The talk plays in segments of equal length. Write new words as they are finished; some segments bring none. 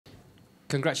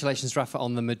Congratulations, Rafa,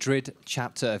 on the Madrid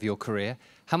chapter of your career.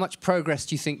 How much progress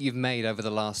do you think you've made over the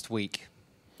last week?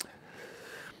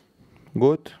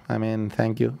 Good. I mean,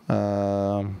 thank you.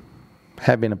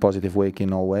 Have been a positive week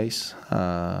in all ways.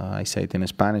 I say it in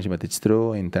Spanish, but it's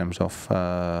true in terms of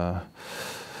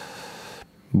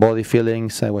body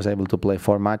feelings. I was able to play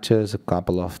 4 matches, a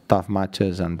couple of tough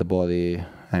matches, and the body,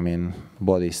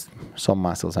 some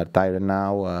muscles are tired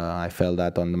now. I felt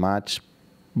that on the match,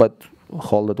 but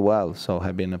hold it well. So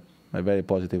have been a very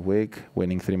positive week,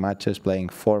 winning 3 matches, playing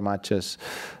 4 matches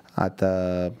at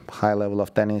a high level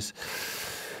of tennis.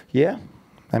 Yeah,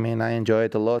 I mean, I enjoy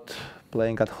it a lot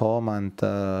playing at home, and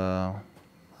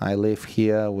I live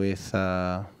here with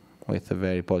a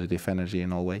very positive energy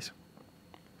in all ways.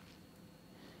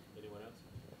 Anyone else?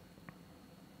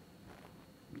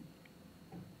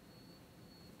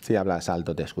 Si hablas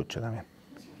alto te escucho también.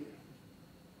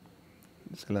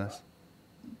 ¿Se lo das?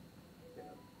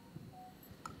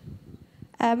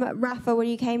 Rafa, when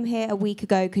you came here a week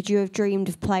ago, could you have dreamed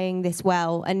of playing this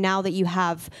well? And now that you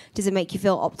have, does it make you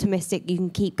feel optimistic you can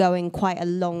keep going quite a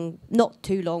long, not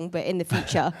too long, but in the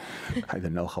future? I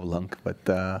don't know how long, but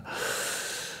I'm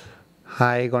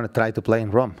going to try to play in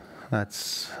Rome.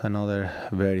 That's another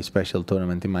very special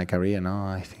tournament in my career. No,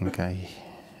 I think I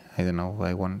don't know,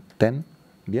 I won 10?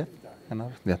 Yeah,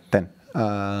 another? Yeah, 10.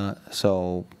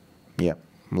 So, yeah,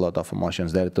 a lot of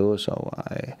emotions there too. So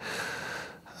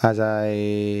as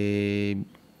I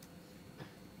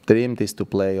dreamed is to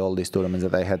play all these tournaments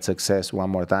that I had success one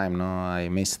more time. No, I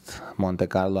missed Monte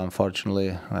Carlo,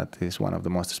 unfortunately. That is one of the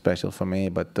most special for me.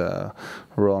 But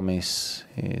Rome is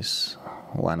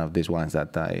one of these ones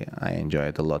that I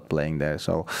enjoyed a lot playing there.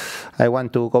 So I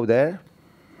want to go there.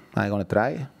 I'm gonna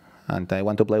try, and I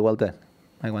want to play well there.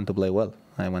 I want to play well.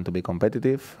 I want to be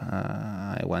competitive.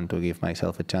 I want to give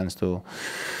myself a chance to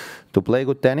play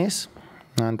good tennis.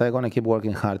 And I'm going to keep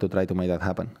working hard to try to make that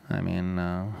happen. I mean,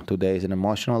 today is an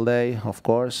emotional day, of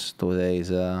course. Today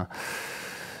is an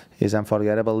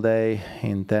unforgettable day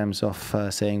in terms of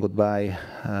saying goodbye.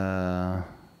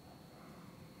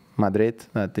 Madrid,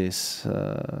 that is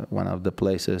one of the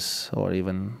places, or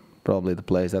even probably the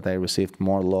place that I received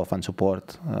more love and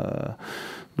support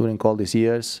during all these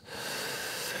years.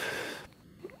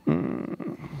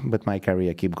 But my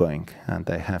career keep going, and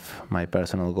I have my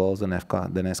personal goals the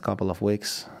next couple of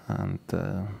weeks, and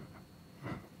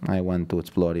I want to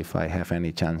explore if I have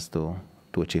any chance to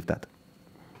achieve that.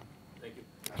 Thank you.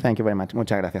 Thank you very much.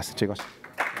 Muchas gracias, chicos.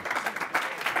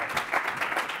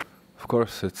 Of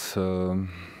course, it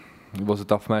was a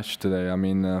tough match today. I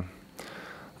mean, I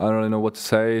don't really know what to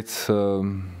say. It's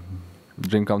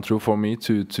dream come true for me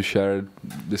to share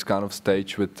this kind of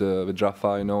stage with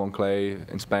Rafa, you know, on clay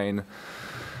in Spain.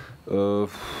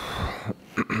 If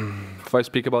I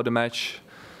speak about the match,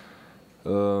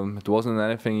 it wasn't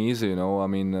anything easy, you know. I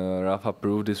mean, Rafa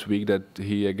proved this week that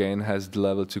he again has the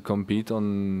level to compete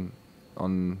on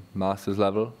Masters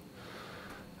level.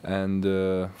 And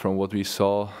from what we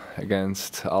saw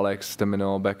against Alex de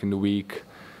Minaur back in the week,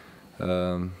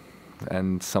 and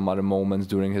some other moments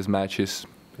during his matches,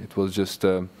 it was just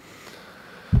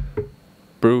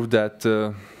proof that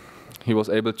he was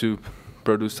able to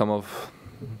produce some of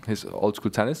his old school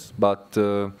tennis, but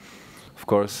of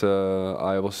course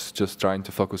I was just trying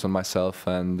to focus on myself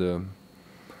and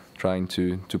trying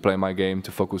to play my game,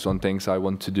 to focus on things I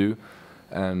want to do,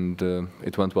 and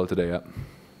it went well today. Yeah.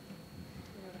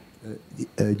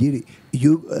 Jiri,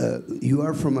 you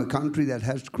are from a country that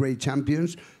has great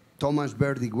champions. Thomas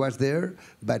Berdych was there,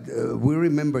 but we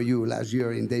remember you last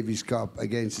year in Davis Cup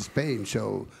against Spain.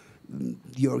 So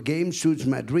your game suits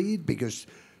Madrid because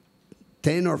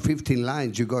 10 or 15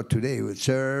 lines you got today with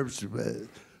serves.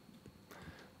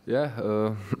 Yeah,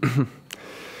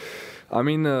 I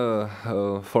mean,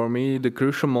 for me, the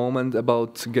crucial moment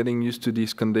about getting used to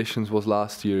these conditions was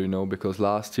last year, you know, because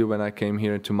last year when I came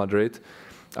here to Madrid,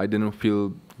 I didn't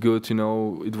feel good, you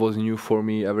know, it was new for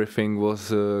me, everything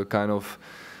was kind of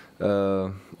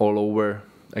all over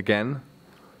again.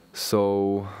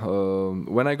 So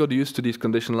when I got used to these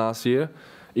conditions last year,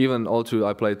 even although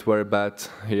I played very bad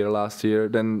here last year,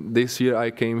 then this year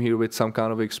I came here with some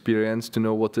kind of experience to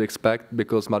know what to expect,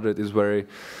 because Madrid is very,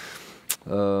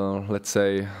 let's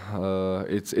say,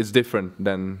 it's different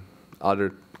than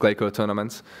other clay court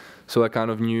tournaments. So I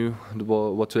kind of knew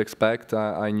what to expect.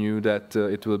 I knew that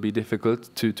it will be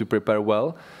difficult to prepare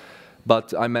well.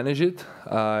 But I managed it.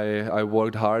 I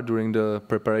worked hard during the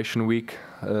preparation week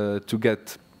to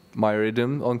get my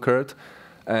rhythm on court,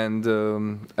 and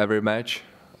every match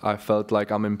I felt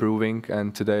like I'm improving,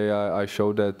 and today I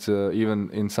showed that even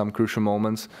in some crucial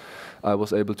moments I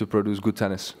was able to produce good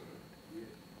tennis.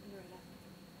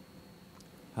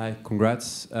 Hi,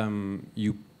 congrats.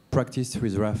 You practiced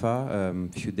with Rafa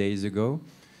a few days ago.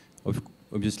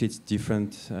 Obviously, it's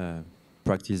different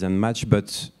practice than match,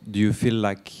 but do you feel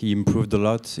like he improved a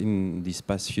lot in these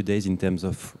past few days in terms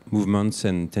of movements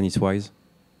and tennis-wise?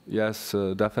 Yes,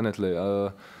 definitely.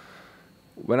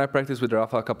 When I practiced with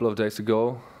Rafa a couple of days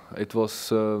ago, it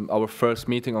was our first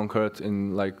meeting on court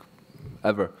in like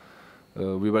ever.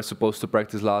 We were supposed to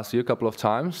practice last year a couple of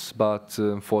times, but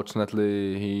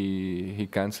unfortunately he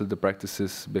cancelled the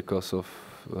practices because of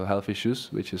health issues,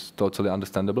 which is totally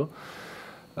understandable.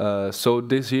 So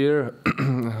this year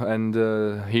and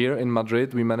here in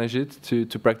Madrid we managed it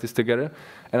to practice together,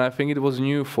 and I think it was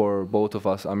new for both of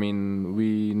us. I mean,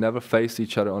 we never faced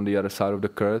each other on the other side of the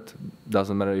court.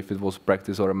 Doesn't matter if it was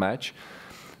practice or a match.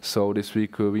 So this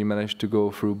week we managed to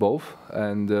go through both,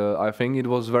 and I think it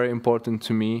was very important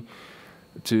to me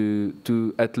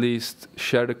to at least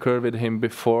share the court with him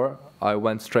before I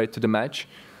went straight to the match,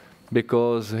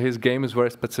 because his game is very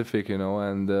specific, you know,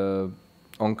 and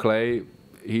on clay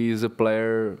he is a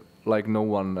player like no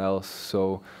one else.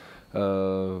 So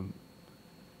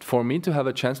for me to have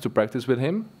a chance to practice with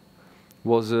him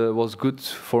was good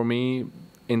for me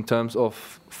in terms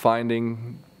of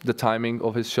finding the timing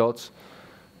of his shots,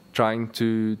 trying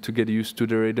to get used to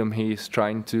the rhythm he's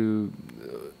trying to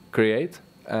create,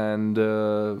 and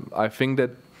I think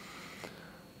that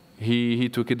he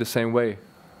took it the same way.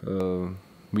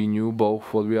 We knew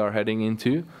both what we are heading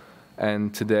into,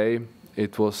 and today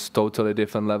it was totally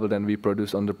different level than we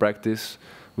produced on the practice.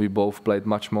 We both played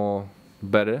much more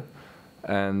better,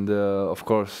 and of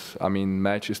course, I mean,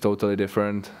 match is totally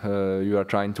different. You are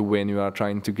trying to win, you are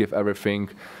trying to give everything,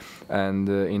 and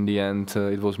in the end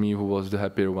it was me who was the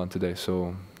happier one today,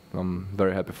 so I'm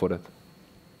very happy for that.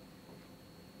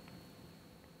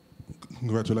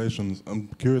 Congratulations. I'm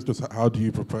curious, just how do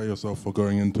you prepare yourself for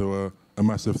going into a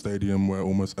massive stadium where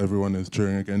almost everyone is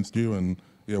cheering against you, and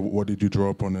yeah, what did you draw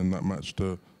upon in that match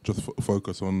to just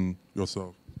focus on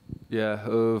yourself? Yeah,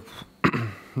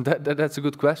 that's a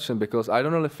good question, because I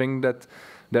don't really think that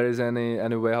there is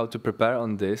any way how to prepare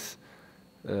on this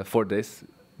for this,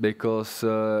 because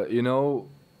you know,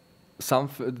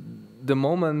 the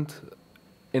moment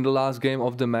in the last game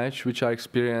of the match which I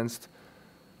experienced,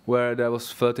 where there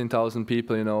was 13,000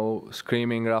 people, you know,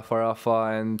 screaming Rafa,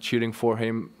 Rafa, and cheering for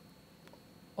him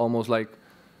almost like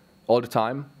all the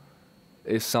time,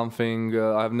 is something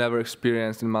I've never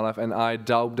experienced in my life, and I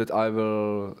doubt that I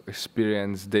will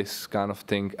experience this kind of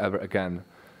thing ever again.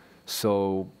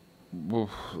 So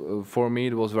for me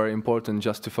it was very important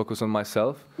just to focus on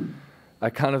myself. I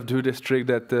kind of do this trick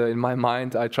that in my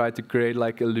mind I try to create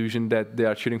like illusion that they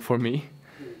are cheering for me,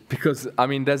 because I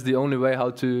mean that's the only way how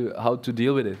to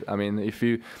deal with it. I mean, if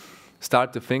you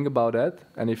start to think about that,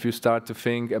 and if you start to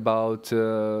think about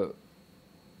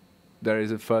there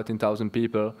is 13,000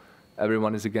 people,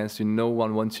 everyone is against you, no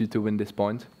one wants you to win this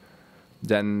point,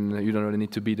 then you don't really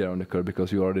need to be there on the court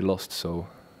because you already lost. So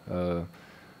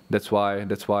that's why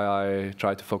I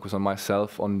try to focus on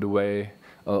myself, on the way,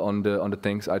 on the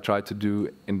things I try to do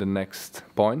in the next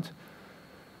point,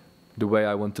 the way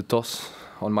I want to toss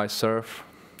on my serve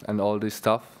and all this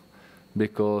stuff,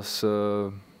 because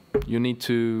you need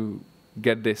to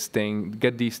get these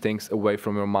things away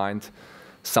from your mind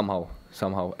somehow.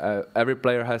 Every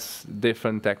player has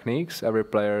different techniques, every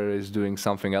player is doing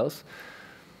something else.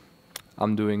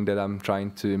 I'm doing that, I'm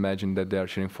trying to imagine that they are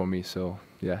cheering for me, so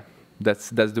yeah,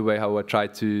 that's the way how I try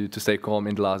to stay calm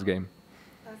in the last game.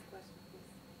 Last question,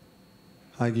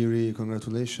 please. Hi Jiri,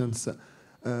 congratulations.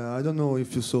 I don't know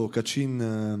if you saw,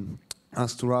 Kachin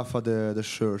asked Rafa the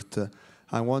shirt.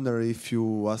 I wonder if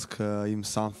you asked him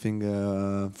something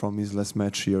from his last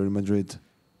match here in Madrid.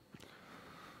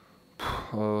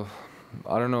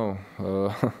 I don't know.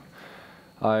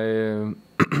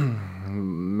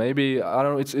 Maybe, I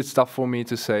don't know, it's tough for me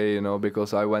to say, you know,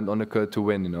 because I went on the court to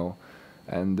win, you know.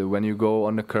 And when you go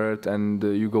on the court and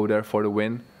you go there for the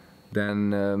win,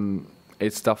 then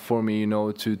it's tough for me, you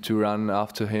know, to run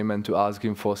after him and to ask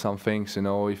him for some things, you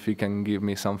know, if he can give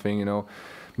me something, you know,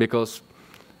 because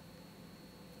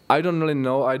I don't really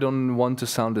know, I don't want to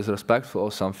sound disrespectful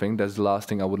or something, that's the last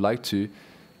thing I would like to,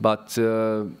 but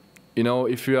you know,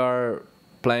 if you are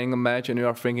playing a match and you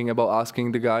are thinking about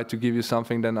asking the guy to give you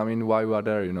something, then I mean, why you are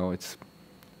there, you know, it's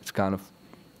kind of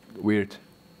weird,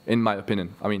 in my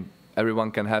opinion. I mean,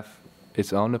 everyone can have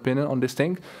its own opinion on this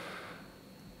thing.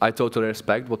 I totally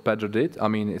respect what Pedro did. I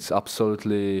mean, it's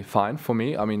absolutely fine for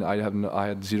me. I mean, I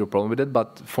had zero problem with it,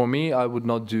 but for me, I would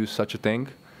not do such a thing.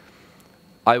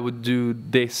 I would do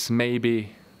this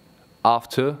maybe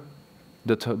after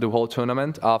the whole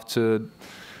tournament, after,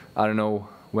 I don't know,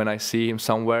 when I see him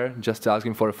somewhere, just ask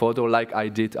him for a photo, like I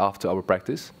did after our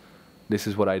practice. This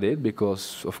is what I did,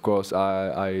 because of course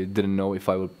I didn't know if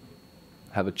I would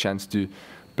have a chance to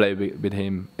play with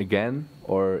him again,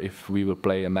 or if we will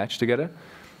play a match together.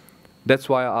 That's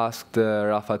why I asked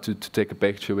Rafa to take a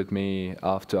picture with me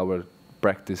after our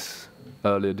practice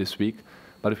earlier this week.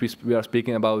 But if we are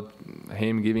speaking about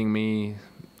him giving me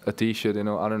a T-shirt, you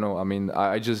know, I don't know. I mean,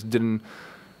 I just don't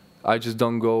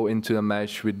go into a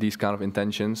match with these kind of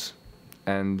intentions,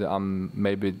 and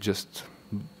maybe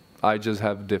I just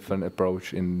have different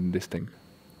approach in this thing.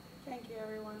 Thank you,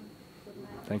 everyone. Good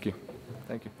night. Thank you.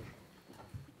 Thank you.